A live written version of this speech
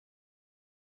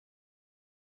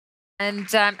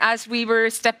And as we were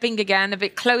stepping again a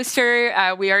bit closer,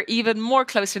 we are even more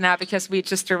closer now because we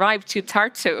just arrived to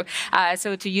Tartu,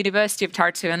 so to University of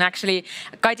Tartu. And actually,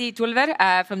 Kadi Tulver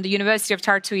from the University of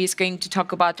Tartu is going to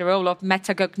talk about the role of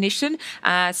metacognition.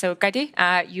 So Kadi,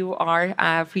 you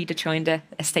are free to join the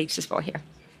stage as well here.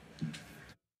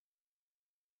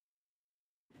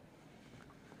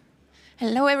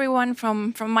 Hello, everyone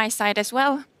from my side as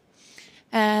well.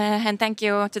 And thank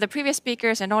you to the previous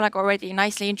speakers, and Oleg already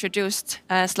nicely introduced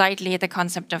slightly the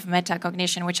concept of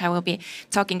metacognition, which I will be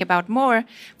talking about more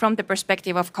from the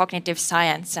perspective of cognitive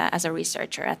science as a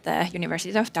researcher at the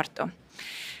University of Tartu.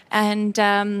 And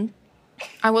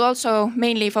I will also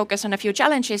mainly focus on a few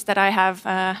challenges that I have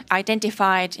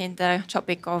identified in the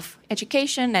topic of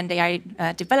education and AI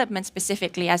development,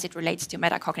 specifically as it relates to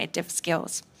metacognitive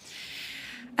skills.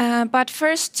 But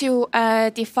first, to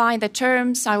define the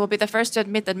terms, I will be the first to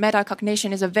admit that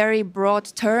metacognition is a very broad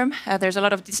term. There's a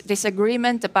lot of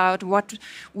disagreement about what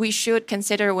we should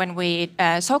consider when we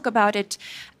talk about it.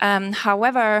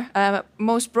 However,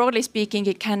 most broadly speaking,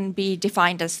 it can be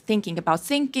defined as thinking about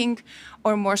thinking,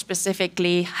 or more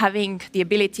specifically, having the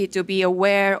ability to be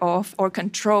aware of or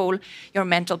control your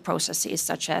mental processes,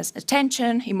 such as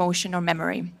attention, emotion, or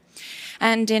memory.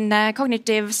 And in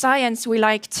cognitive science, we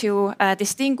like to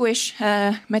distinguish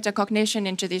metacognition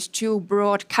into these two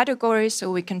broad categories.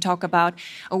 So we can talk about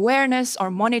awareness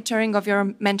or monitoring of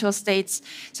your mental states.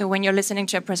 So when you're listening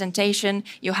to a presentation,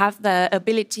 you have the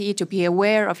ability to be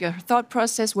aware of your thought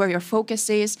process, where your focus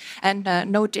is, and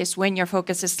notice when your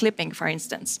focus is slipping, for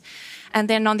instance. And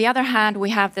then on the other hand, we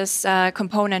have this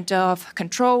component of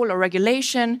control or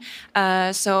regulation.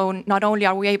 So not only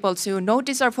are we able to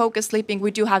notice our focus slipping,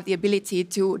 we do have the ability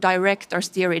to direct or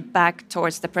steer it back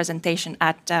towards the presentation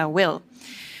at will.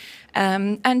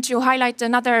 And to highlight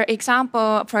another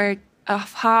example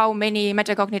of how many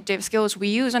metacognitive skills we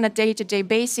use on a day-to-day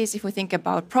basis, if we think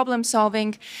about problem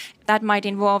solving, that might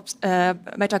involve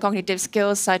metacognitive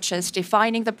skills such as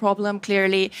defining the problem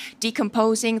clearly,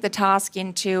 decomposing the task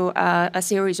into a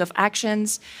series of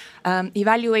actions,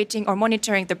 evaluating or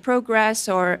monitoring the progress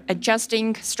or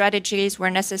adjusting strategies where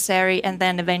necessary, and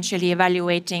then eventually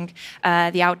evaluating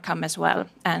the outcome as well.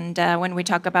 And when we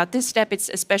talk about this step, it's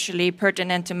especially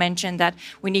pertinent to mention that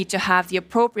we need to have the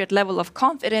appropriate level of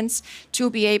confidence to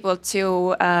be able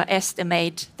to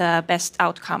estimate the best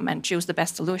outcome and choose the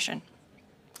best solution.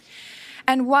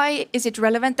 And why is it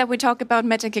relevant that we talk about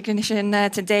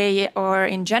metacognition today or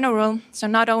in general? So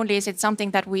not only is it something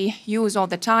that we use all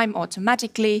the time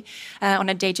automatically on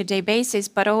a day-to-day basis,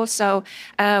 but also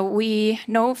we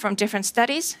know from different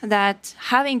studies that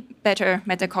having better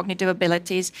metacognitive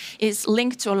abilities is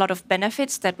linked to a lot of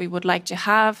benefits that we would like to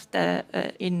have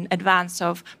in advance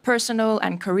of personal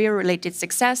and career-related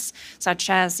success, such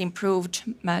as improved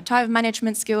time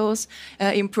management skills,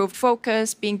 improved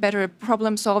focus, being better at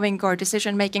problem-solving or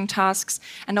decision-making tasks,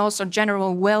 and also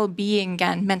general well-being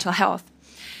and mental health.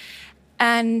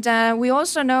 And we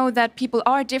also know that people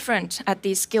are different at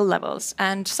these skill levels.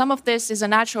 And some of this is a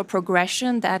natural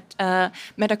progression that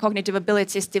metacognitive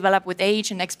abilities develop with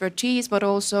age and expertise, but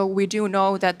also we do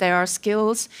know that there are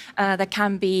skills that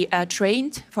can be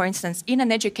trained, for instance, in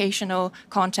an educational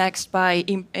context by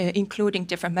including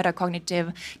different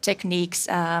metacognitive techniques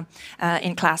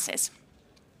in classes.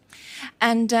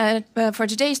 And for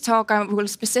today's talk, I will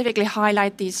specifically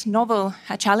highlight these novel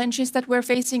challenges that we're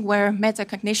facing, where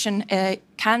metacognition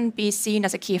can be seen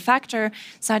as a key factor,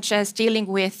 such as dealing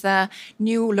with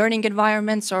new learning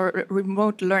environments or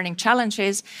remote learning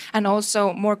challenges, and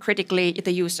also, more critically,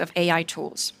 the use of AI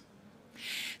tools.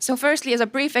 So firstly, as a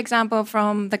brief example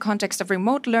from the context of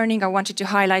remote learning, I wanted to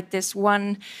highlight this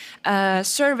one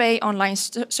online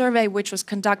survey, which was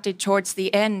conducted towards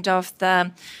the end of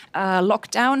the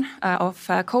lockdown of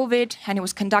COVID, and it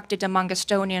was conducted among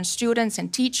Estonian students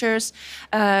and teachers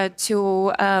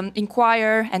to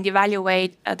inquire and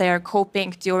evaluate their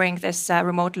coping during this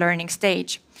remote learning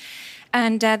stage.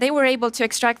 And they were able to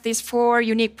extract these 4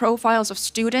 unique profiles of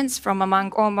students from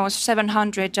among almost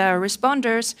 700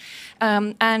 responders.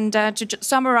 To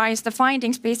summarize the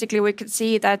findings, basically we could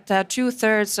see that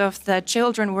 2/3 of the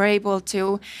children were able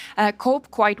to cope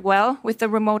quite well with the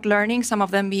remote learning, some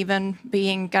of them even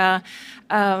being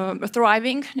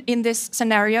thriving in this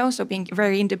scenario, so being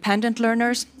very independent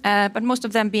learners, but most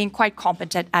of them being quite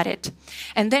competent at it.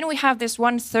 And then we have this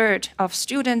 1/3 of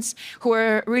students who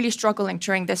are really struggling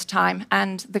during this time.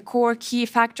 And the core key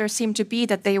factor seemed to be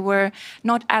that they were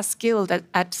not as skilled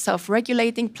at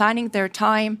self-regulating, planning their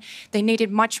time. They needed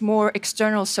much more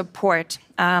external support.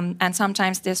 And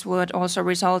sometimes this would also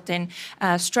result in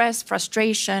stress,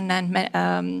 frustration,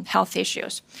 and health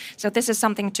issues. So this is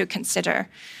something to consider.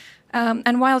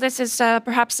 And while this is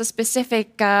perhaps a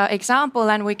specific example,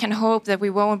 and we can hope that we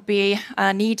won't be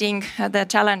needing the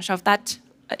challenge of that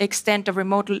extent of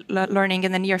remote learning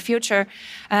in the near future,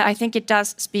 I think it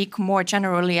does speak more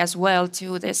generally as well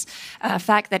to this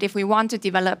fact that if we want to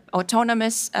develop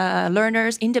autonomous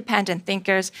learners, independent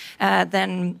thinkers,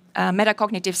 then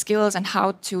metacognitive skills and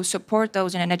how to support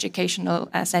those in an educational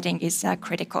setting is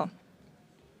critical.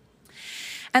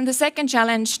 And the second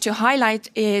challenge to highlight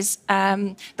is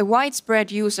the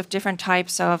widespread use of different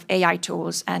types of AI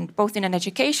tools, and both in an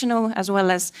educational as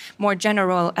well as more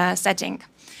general setting.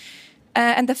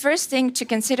 And the first thing to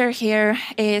consider here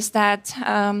is that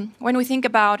when we think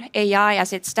about AI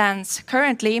as it stands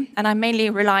currently, and I'm mainly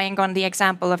relying on the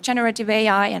example of generative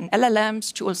AI and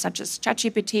LLMs, tools such as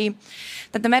ChatGPT,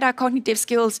 that the metacognitive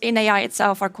skills in AI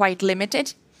itself are quite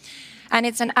limited. And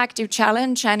it's an active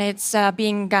challenge, and it's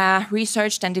being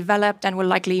researched and developed and will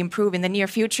likely improve in the near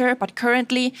future. But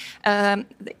currently,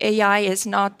 AI is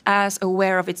not as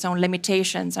aware of its own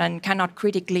limitations and cannot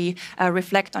critically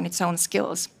reflect on its own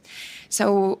skills.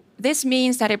 So this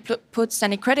means that it puts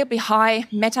an incredibly high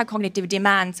metacognitive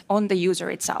demand on the user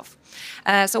itself.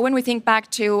 So when we think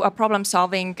back to a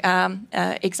problem-solving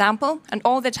example and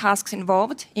all the tasks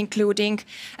involved, including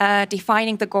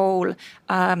defining the goal,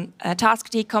 task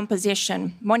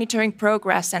decomposition, monitoring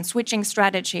progress and switching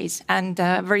strategies, and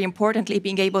very importantly,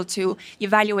 being able to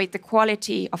evaluate the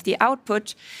quality of the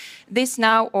output, this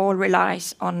now all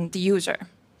relies on the user.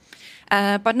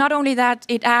 But not only that,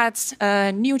 it adds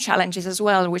new challenges as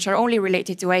well, which are only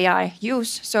related to AI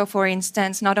use. So for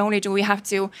instance, not only do we have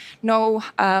to know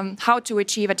how to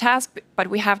achieve a task, but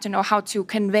we have to know how to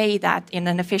convey that in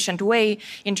an efficient way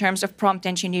in terms of prompt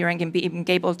engineering and being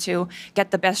able to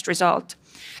get the best result.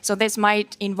 So this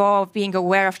might involve being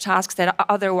aware of tasks that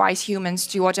otherwise humans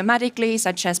do automatically,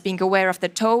 such as being aware of the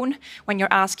tone. When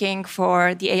you're asking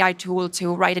for the AI tool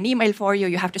to write an email for you,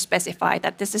 you have to specify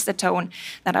that this is the tone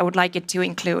that I would like it to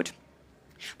include.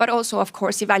 But also, of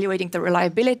course, evaluating the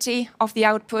reliability of the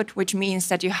output, which means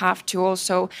that you have to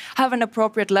also have an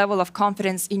appropriate level of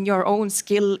confidence in your own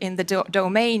skill in the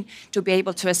domain to be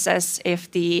able to assess if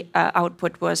the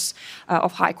output was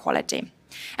of high quality.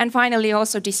 And finally,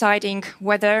 also deciding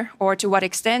whether or to what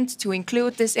extent to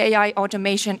include this AI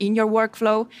automation in your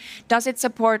workflow. Does it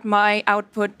support my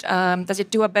output? Does it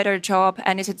do a better job?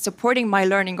 And is it supporting my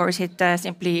learning, or is it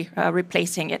simply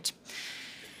replacing it?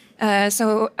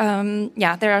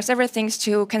 Yeah, there are several things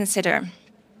to consider.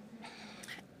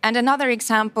 And another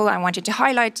example I wanted to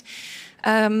highlight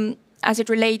as it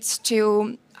relates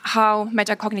to how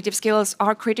metacognitive skills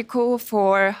are critical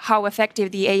for how effective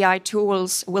the AI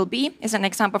tools will be is an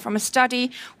example from a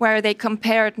study where they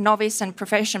compared novice and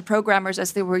proficient programmers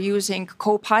as they were using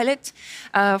Copilot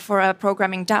for a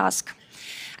programming task.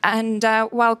 And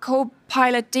while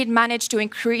Copilot did manage to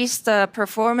increase the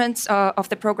performance of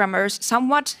the programmers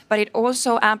somewhat, but it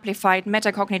also amplified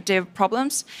metacognitive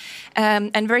problems.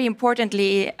 And very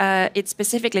importantly, it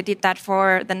specifically did that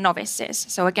for the novices.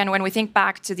 So again, when we think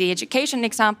back to the education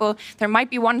example, there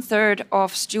might be 1/3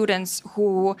 of students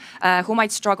who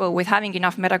might struggle with having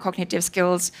enough metacognitive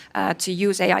skills to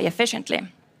use AI efficiently.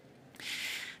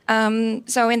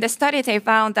 So in the study, they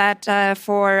found that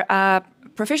for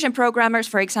proficient programmers,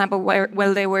 for example,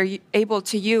 where they were able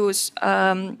to use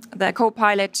the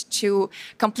Copilot to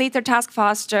complete their task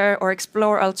faster or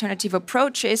explore alternative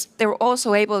approaches, they were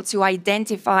also able to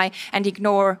identify and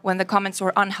ignore when the comments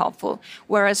were unhelpful.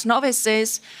 Whereas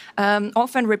novices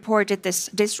often reported this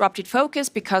disrupted focus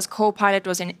because Copilot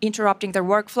was interrupting their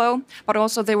workflow, but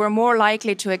also they were more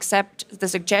likely to accept the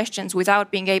suggestions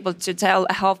without being able to tell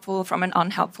a helpful from an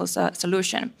unhelpful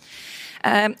solution.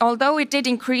 Although it did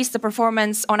increase the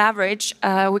performance on average,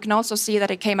 we can also see that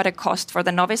it came at a cost for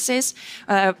the novices.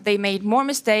 They made more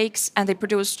mistakes and they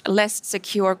produced less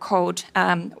secure code,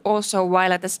 also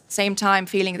while at the same time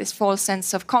feeling this false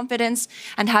sense of confidence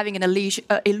and having an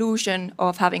illusion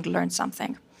of having learned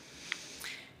something.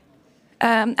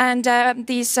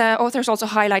 These authors also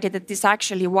highlighted that this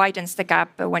actually widens the gap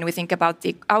when we think about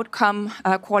the outcome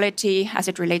quality as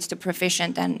it relates to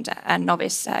proficient and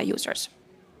novice users.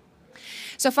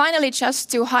 So finally, just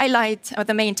to highlight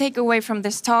the main takeaway from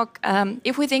this talk,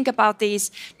 if we think about these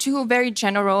two very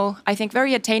general, I think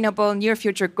very attainable near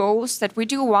future goals, that we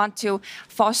do want to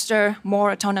foster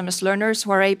more autonomous learners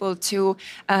who are able to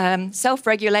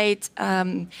self-regulate,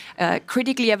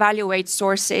 critically evaluate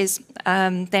sources,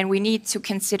 then we need to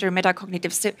consider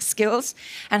metacognitive skills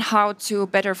and how to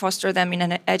better foster them in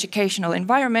an educational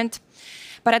environment.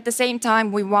 But at the same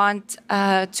time, we want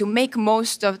to make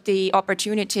most of the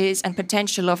opportunities and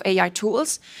potential of AI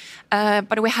tools.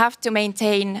 But we have to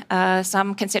maintain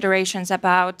some considerations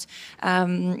about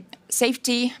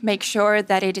safety, make sure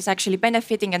that it is actually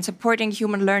benefiting and supporting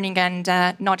human learning and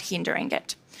not hindering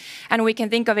it. And we can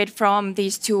think of it from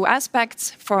these two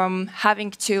aspects, from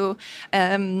having to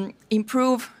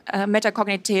improve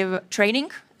metacognitive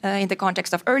training in the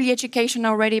context of early education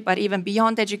already, but even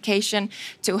beyond education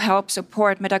to help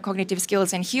support metacognitive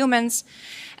skills in humans.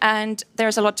 And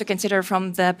there's a lot to consider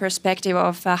from the perspective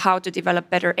of how to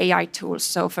develop better AI tools.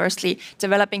 So firstly,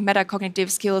 developing metacognitive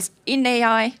skills in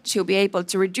AI to be able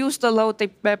to reduce the load they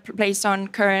place on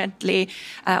currently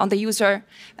on the user,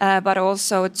 but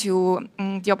also to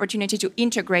the opportunity to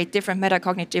integrate different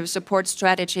metacognitive support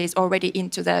strategies already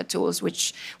into the tools,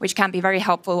 which can be very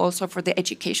helpful also for the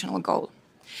educational goal.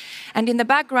 And in the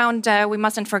background, we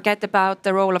mustn't forget about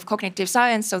the role of cognitive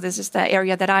science. So this is the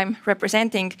area that I'm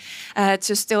representing,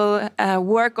 to still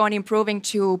work on improving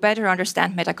to better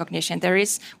understand metacognition.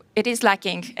 It is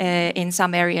lacking in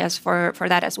some areas for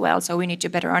that as well. So we need to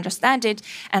better understand it,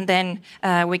 and then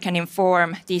we can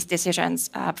inform these decisions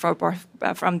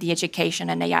from the education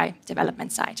and AI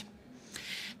development side.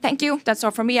 Thank you. That's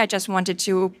all from me. I just wanted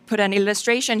to put an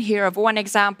illustration here of one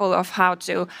example of how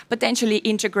to potentially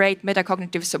integrate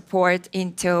metacognitive support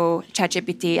into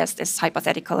ChatGPT as this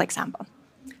hypothetical example.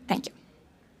 Thank you.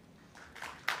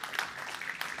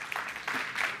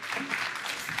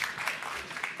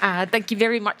 Thank you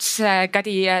very much,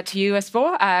 Kadi, to you as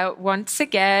well. Once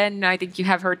again, I think you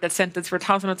have heard that sentence for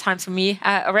thousands of times from me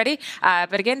already.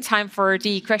 But again, time for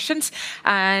the questions.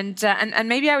 And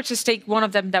maybe I would just take one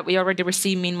of them that we already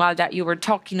received meanwhile that you were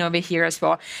talking over here as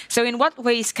well. So in what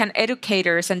ways can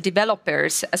educators and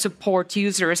developers support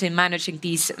users in managing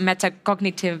these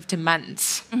metacognitive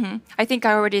demands? I think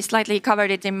I already slightly covered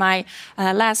it in my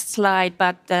last slide,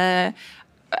 but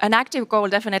an active goal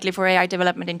definitely for AI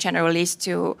development in general is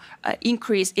to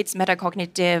increase its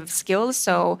metacognitive skills.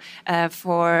 So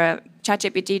for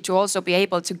ChatGPT to also be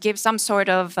able to give some sort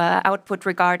of output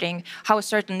regarding how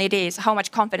certain it is, how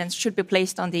much confidence should be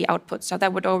placed on the output. So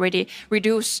that would already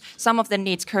reduce some of the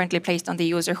needs currently placed on the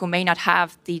user who may not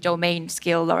have the domain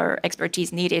skill or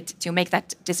expertise needed to make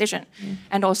that decision.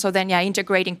 And also then,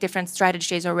 integrating different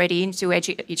strategies already into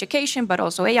education, but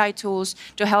also AI tools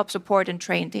to help support and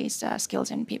train these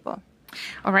skills in people.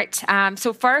 All right.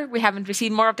 So far, we haven't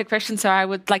received more of the questions, so I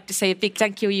would like to say a big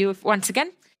thank you once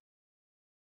again.